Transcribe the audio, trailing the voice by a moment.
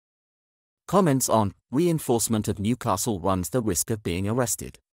Comments on reinforcement of Newcastle runs the risk of being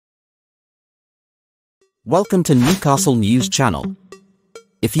arrested. Welcome to Newcastle News Channel.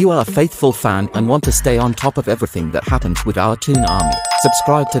 If you are a faithful fan and want to stay on top of everything that happens with our Toon Army,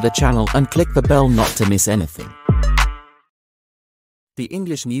 subscribe to the channel and click the bell not to miss anything. The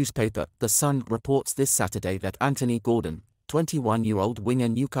English newspaper The Sun reports this Saturday that Anthony Gordon, 21-year-old winger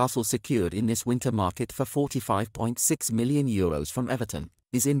Newcastle secured in this winter market for €45.6 million from Everton,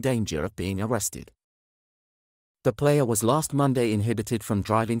 is in danger of being arrested. The player was last Monday inhibited from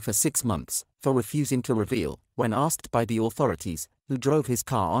driving for 6 months, for refusing to reveal, when asked by the authorities, who drove his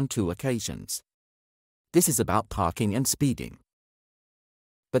car on 2 occasions. This is about parking and speeding.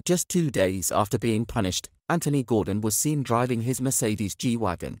 But just 2 days after being punished, Anthony Gordon was seen driving his Mercedes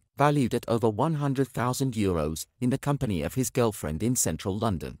G-Wagon, valued at over €100,000, in the company of his girlfriend in central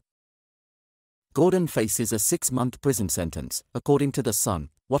London. Gordon faces a 6-month prison sentence, according to The Sun.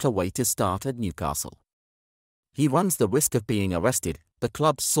 What a way to start at Newcastle. He runs the risk of being arrested, the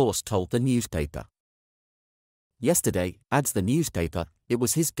club's source told the newspaper. Yesterday, adds the newspaper, it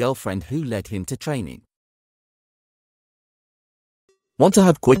was his girlfriend who led him to training. Want to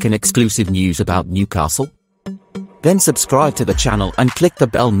have quick and exclusive news about Newcastle? Then subscribe to the channel and click the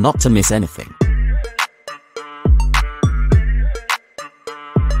bell not to miss anything.